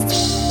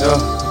Yeah,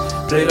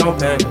 please don't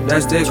panic.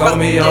 That stick on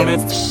me, I'm in.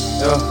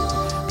 Yeah,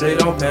 please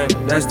don't panic.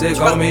 That stick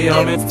on me,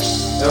 I'm in.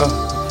 Yeah,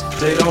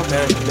 please don't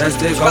panic. That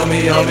stick on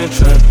me, I'm in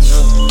trap.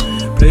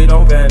 Yeah, please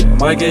don't panic.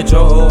 Might get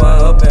your whole eye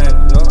up panic.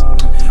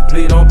 Yeah,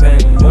 please don't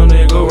panic. Young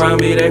nigga around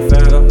me, they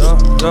fan.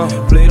 Yeah,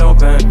 please don't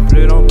panic.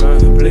 Please don't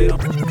panic. Please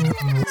don't.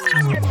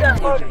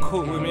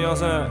 Coupe with me, you know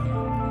what I'm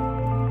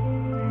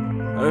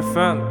saying? They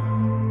fan.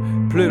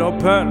 Please don't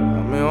panic.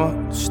 I mean,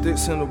 I'm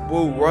sticks in the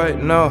booth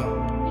right now.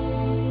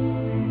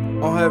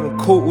 I'm having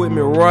Coupe with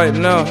me right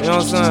now, you know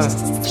what I'm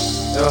saying?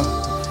 Yeah,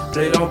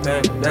 please don't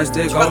panic. That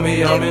stick on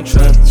me, I'm in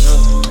trap.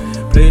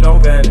 Yeah, please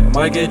don't panic.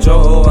 Might get your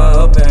whole eye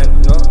up panic.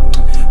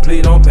 Yeah,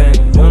 please don't panic.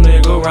 Young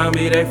nigga around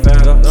me, they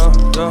fan.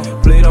 Yeah,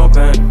 please don't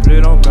panic.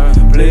 Please don't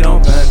panic. Please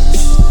don't panic.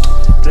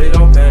 Please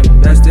don't panic.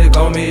 That stick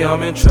on me,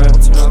 I'm in trap.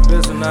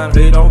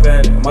 Please don't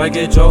panic. Might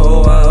get your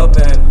whole eye up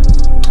panic.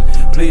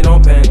 Please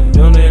don't panic.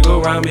 Young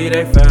nigga around me,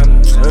 they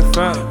fan.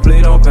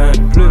 Please don't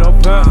panic. Please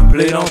don't panic.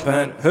 Please don't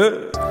panic.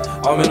 Hey.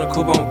 I'm in a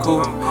coupe, I'm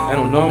cool. And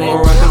I'm no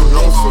more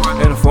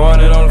running. And a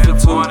 400 on the fit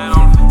too.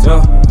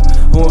 Yeah.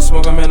 Who won't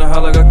smoke, I'm in the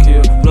house like I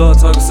kill. Blood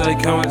talking, say,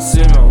 can't wait to see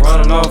me. I'm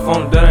running off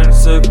on the dead ain't a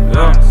secret.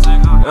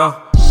 Yeah.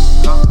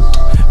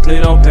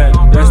 Please don't panic.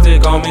 That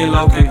stick on me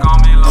low key.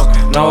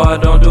 No, I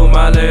don't do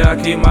my leg, I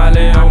keep my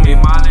leg on me.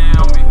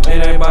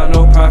 It ain't about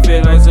no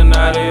profit like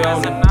Xanotti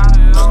on me.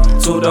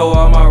 Two door,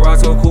 all my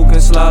rocks so cool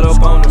can slide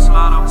up on them.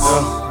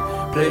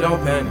 Yeah. Please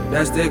don't panic.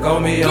 That stick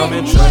on me, I'm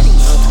in trap.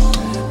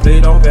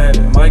 Please don't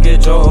panic, might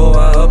get your whole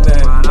eye up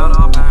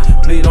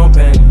panic. Please don't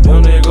panic,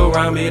 young nigga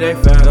around me, they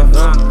fan.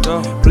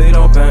 Please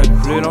don't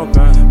panic, please don't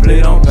panic,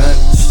 please don't panic.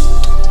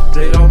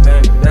 Please don't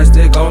panic, that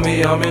stick on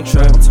me, I'm in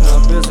trap.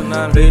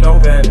 Please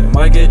don't panic,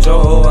 might get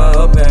your whole eye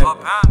up panic.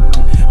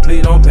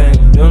 Please don't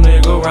panic, young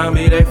nigga around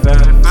me, they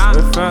fan.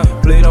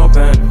 Please don't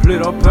panic, please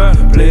don't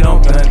panic, please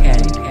don't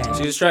panic.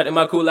 She distracted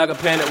my cool like a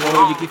panic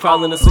room. You keep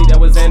falling asleep, that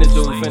was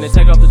Xanotti. Finna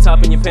take off the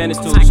top in your panties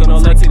too. So no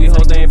luck to these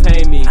hoes, they ain't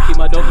paying me. Keep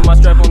my dope and my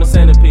strap on the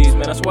centerpiece.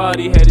 Man, I swear all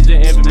these haters just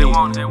envy me.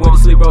 Went to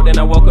sleep broke, then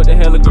I woke up to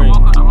hella green.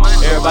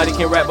 Everybody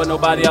can rap, but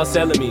nobody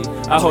outselling me.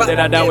 I hope that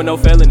I die with no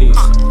felonies.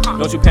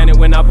 Don't you panic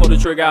when I pull the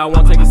trigger. I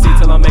won't take a seat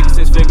till I'm making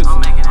 6 figures.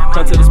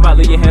 Come to the spot,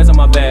 leave your hands on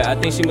my back. I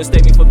think she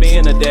mistake me for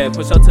being a dad.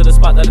 Push her to the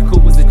spot that the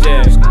coupe was a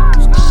jag.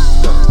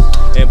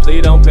 And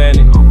please don't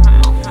panic.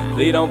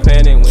 Please don't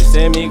panic when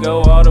send me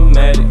go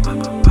automatic.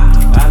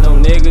 I know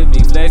niggas be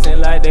flexing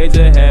like they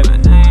just have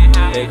it.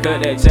 They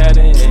cut that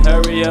chatting and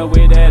hurry up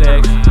with that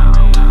action.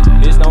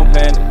 Bitch don't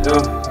panic.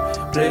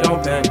 Yeah. Please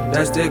don't panic.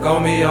 That stick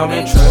on me, I'm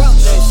in trap.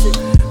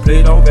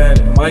 Please don't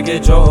panic. Might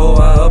get your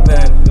whole eye up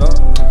panic.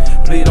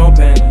 Please don't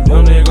panic.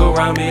 Young nigga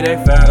around me, they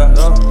fan.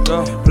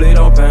 Please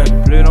don't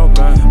panic. Please don't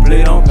panic.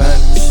 Please don't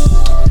panic.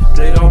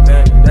 Please don't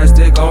panic. That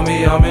stick on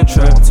me, I'm in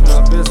trap.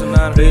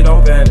 Please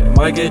don't panic.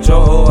 Might get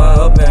your whole eye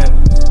up panic.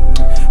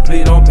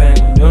 Please don't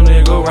panic, young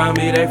nigga around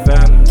me, they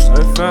fan.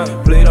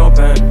 Please don't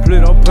panic, please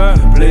don't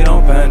panic, please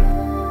don't panic.